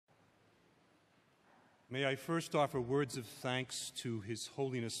May I first offer words of thanks to His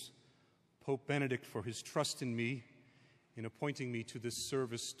Holiness Pope Benedict for his trust in me in appointing me to this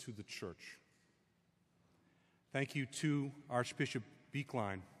service to the Church. Thank you to Archbishop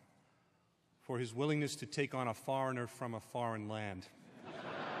Beekline for his willingness to take on a foreigner from a foreign land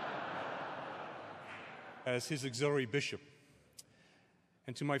as his auxiliary bishop,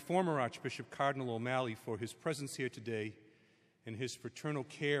 and to my former Archbishop Cardinal O'Malley for his presence here today and his fraternal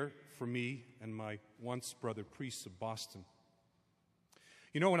care for me and my once brother priests of Boston.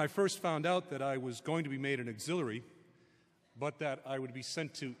 You know, when I first found out that I was going to be made an auxiliary, but that I would be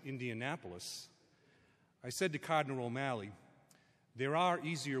sent to Indianapolis, I said to Cardinal O'Malley, "There are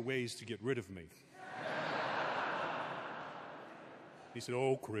easier ways to get rid of me." He said,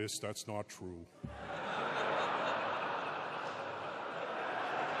 "Oh, Chris, that's not true."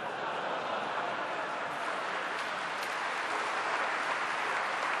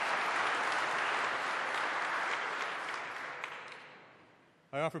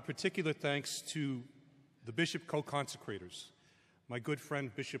 I offer particular thanks to the bishop co-consecrators, my good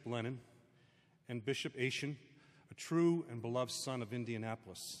friend Bishop Lennon and Bishop Asian, a true and beloved son of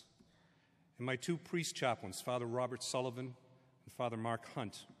Indianapolis, and my two priest chaplains, Father Robert Sullivan and Father Mark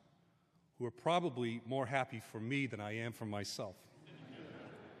Hunt, who are probably more happy for me than I am for myself.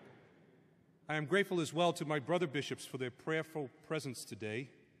 I am grateful as well to my brother bishops for their prayerful presence today,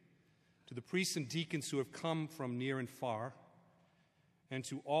 to the priests and deacons who have come from near and far, and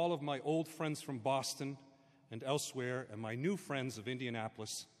to all of my old friends from Boston and elsewhere, and my new friends of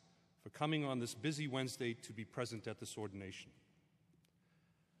Indianapolis, for coming on this busy Wednesday to be present at this ordination.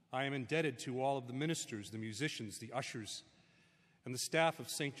 I am indebted to all of the ministers, the musicians, the ushers, and the staff of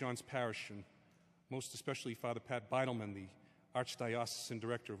St. John's Parish, and most especially Father Pat Beidelman, the Archdiocesan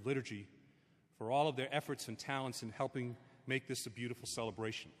Director of Liturgy, for all of their efforts and talents in helping make this a beautiful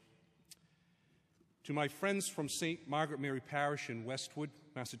celebration. To my friends from St. Margaret Mary Parish in Westwood,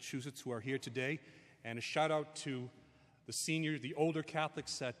 Massachusetts, who are here today, and a shout out to the older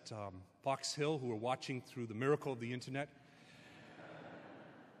Catholics at Fox Hill who are watching through the miracle of the internet.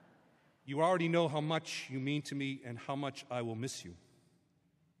 You already know how much you mean to me and how much I will miss you.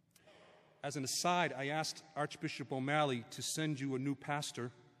 As an aside, I asked Archbishop O'Malley to send you a new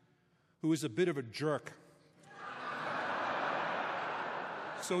pastor who is a bit of a jerk,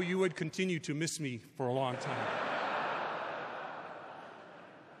 so you would continue to miss me for a long time.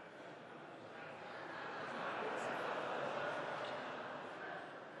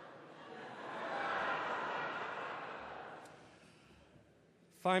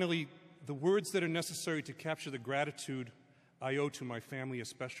 Finally, the words that are necessary to capture the gratitude I owe to my family,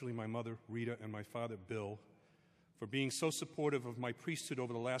 especially my mother, Rita, and my father, Bill, for being so supportive of my priesthood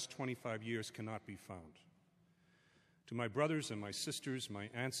over the last 25 years cannot be found. To my brothers and my sisters, my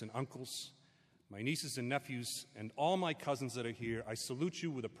aunts and uncles, my nieces and nephews, and all my cousins that are here, I salute you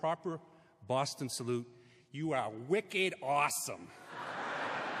with a proper Boston salute. You are wicked awesome.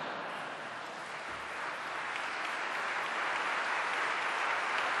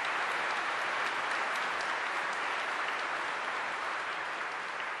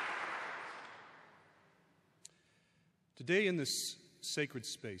 Today in this sacred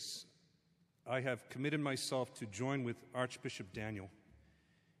space, I have committed myself to join with Archbishop Daniel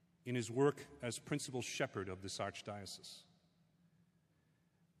in his work as principal shepherd of this archdiocese.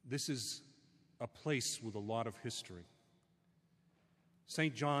 This is a place with a lot of history.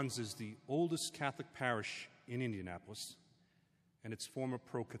 St. John's is the oldest Catholic parish in Indianapolis and its former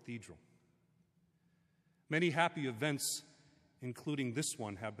pro-cathedral. Many happy events, including this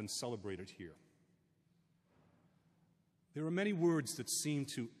one, have been celebrated here. There are many words that seem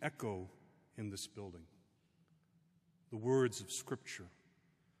to echo in this building. The words of Scripture,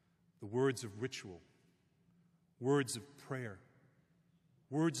 the words of ritual, words of prayer,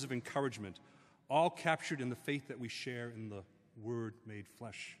 words of encouragement, all captured in the faith that we share in the Word made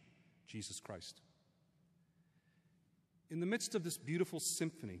flesh, Jesus Christ. In the midst of this beautiful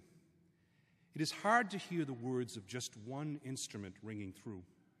symphony, it is hard to hear the words of just one instrument ringing through.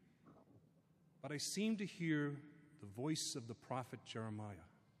 But I seem to hear the voice of the prophet Jeremiah.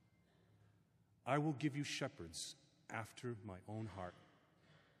 I will give you shepherds after my own heart.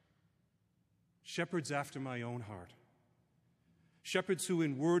 Shepherds after my own heart. Shepherds who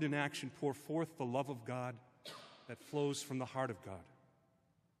in word and action pour forth the love of God that flows from the heart of God.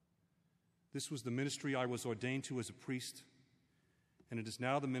 This was the ministry I was ordained to as a priest, and it is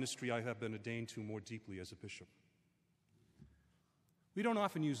now the ministry I have been ordained to more deeply as a bishop. We don't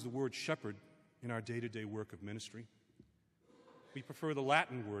often use the word shepherd in our day-to-day work of ministry. We prefer the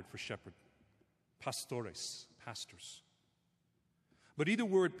Latin word for shepherd, pastores, pastors. But either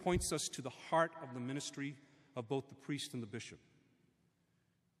word points us to the heart of the ministry of both the priest and the bishop,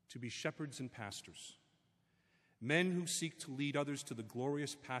 to be shepherds and pastors, men who seek to lead others to the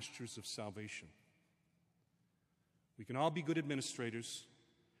glorious pastures of salvation. We can all be good administrators,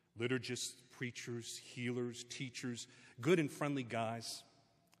 liturgists, preachers, healers, teachers, good and friendly guys.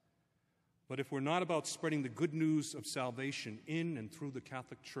 But if we're not about spreading the good news of salvation in and through the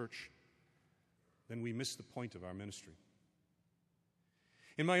Catholic Church, then we miss the point of our ministry.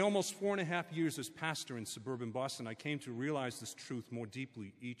 In my almost 4.5 years as pastor in suburban Boston, I came to realize this truth more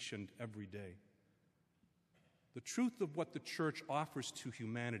deeply each and every day. The truth of what the church offers to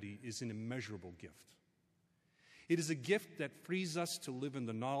humanity is an immeasurable gift. It is a gift that frees us to live in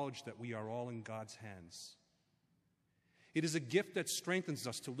the knowledge that we are all in God's hands. It is a gift that strengthens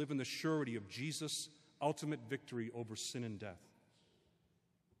us to live in the surety of Jesus' ultimate victory over sin and death.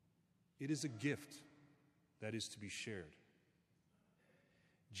 It is a gift that is to be shared.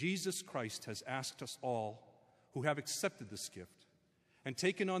 Jesus Christ has asked us all who have accepted this gift and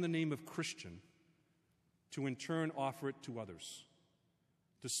taken on the name of Christian to in turn offer it to others,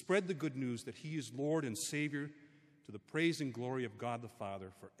 to spread the good news that He is Lord and Savior, to the praise and glory of God the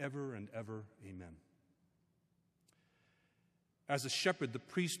Father forever and ever. Amen. As a shepherd, the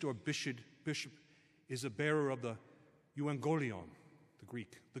priest or bishop is a bearer of the euangelion, the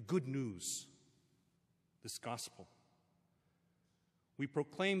Greek, the good news, this gospel. We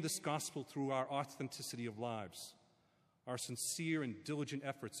proclaim this gospel through our authenticity of lives, our sincere and diligent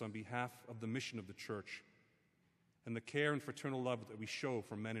efforts on behalf of the mission of the church, and the care and fraternal love that we show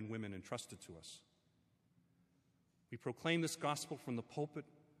for men and women entrusted to us. We proclaim this gospel from the pulpit,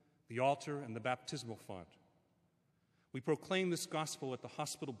 the altar, and the baptismal font. We proclaim this gospel at the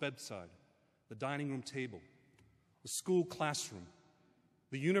hospital bedside, the dining room table, the school classroom,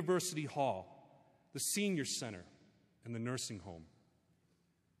 the university hall, the senior center, and the nursing home.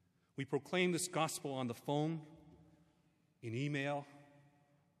 We proclaim this gospel on the phone, in email,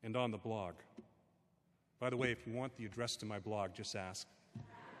 and on the blog. By the way, if you want the address to my blog, just ask.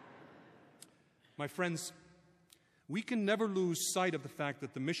 My friends, we can never lose sight of the fact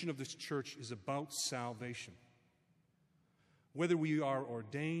that the mission of this church is about salvation. Whether we are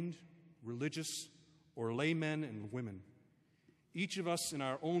ordained, religious, or laymen and women, each of us in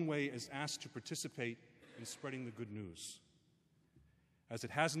our own way is asked to participate in spreading the good news. As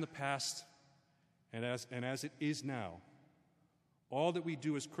it has in the past and as it is now, all that we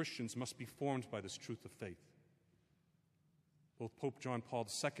do as Christians must be formed by this truth of faith. Both Pope John Paul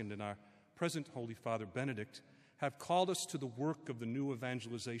II and our present Holy Father Benedict have called us to the work of the new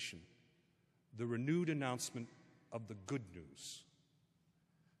evangelization, the renewed announcement of the good news.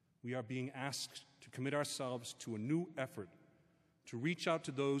 We are being asked to commit ourselves to a new effort to reach out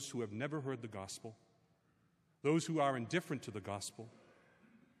to those who have never heard the gospel, those who are indifferent to the gospel,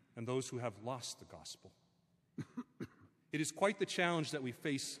 and those who have lost the gospel. It is quite the challenge that we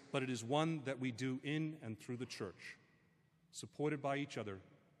face, but it is one that we do in and through the church, supported by each other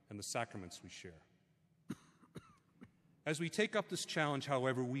and the sacraments we share. As we take up this challenge,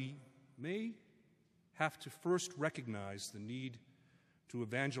 however, we may have to first recognize the need to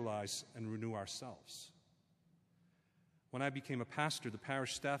evangelize and renew ourselves. When I became a pastor, the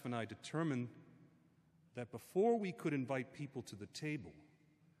parish staff and I determined that before we could invite people to the table,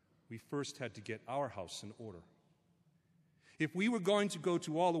 we first had to get our house in order. If we were going to go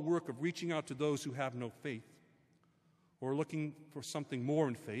to all the work of reaching out to those who have no faith, or looking for something more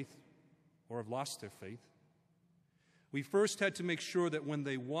in faith, or have lost their faith, we first had to make sure that when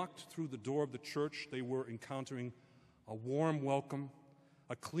they walked through the door of the church, they were encountering a warm welcome,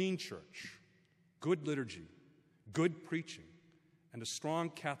 a clean church, good liturgy, good preaching, and a strong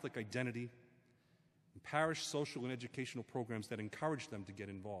Catholic identity, and parish social and educational programs that encourage them to get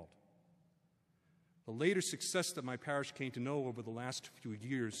involved. The later success that my parish came to know over the last few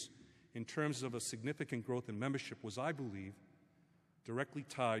years in terms of a significant growth in membership was, I believe, directly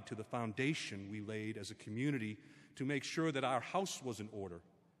tied to the foundation we laid as a community to make sure that our house was in order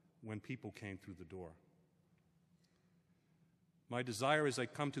when people came through the door. My desire as I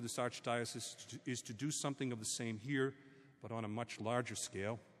come to this archdiocese is to do something of the same here, but on a much larger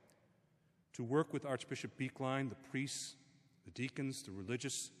scale, to work with Archbishop Beekline, the priests, the deacons, the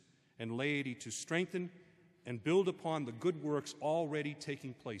religious, and laity to strengthen and build upon the good works already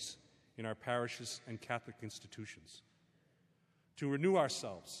taking place in our parishes and Catholic institutions, to renew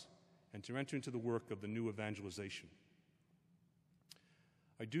ourselves and to enter into the work of the new evangelization.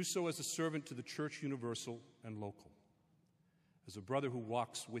 I do so as a servant to the Church universal and local, as a brother who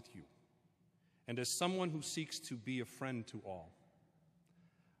walks with you, and as someone who seeks to be a friend to all.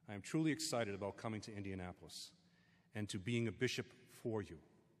 I am truly excited about coming to Indianapolis and to being a bishop before you.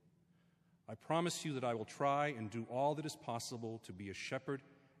 I promise you that I will try and do all that is possible to be a shepherd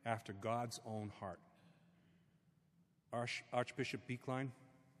after God's own heart. Archbishop Beekline,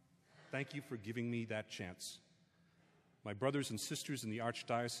 thank you for giving me that chance. My brothers and sisters in the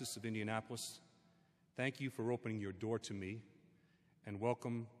Archdiocese of Indianapolis, thank you for opening your door to me and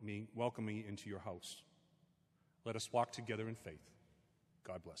welcome me into your house. Let us walk together in faith.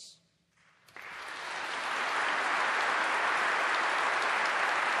 God bless.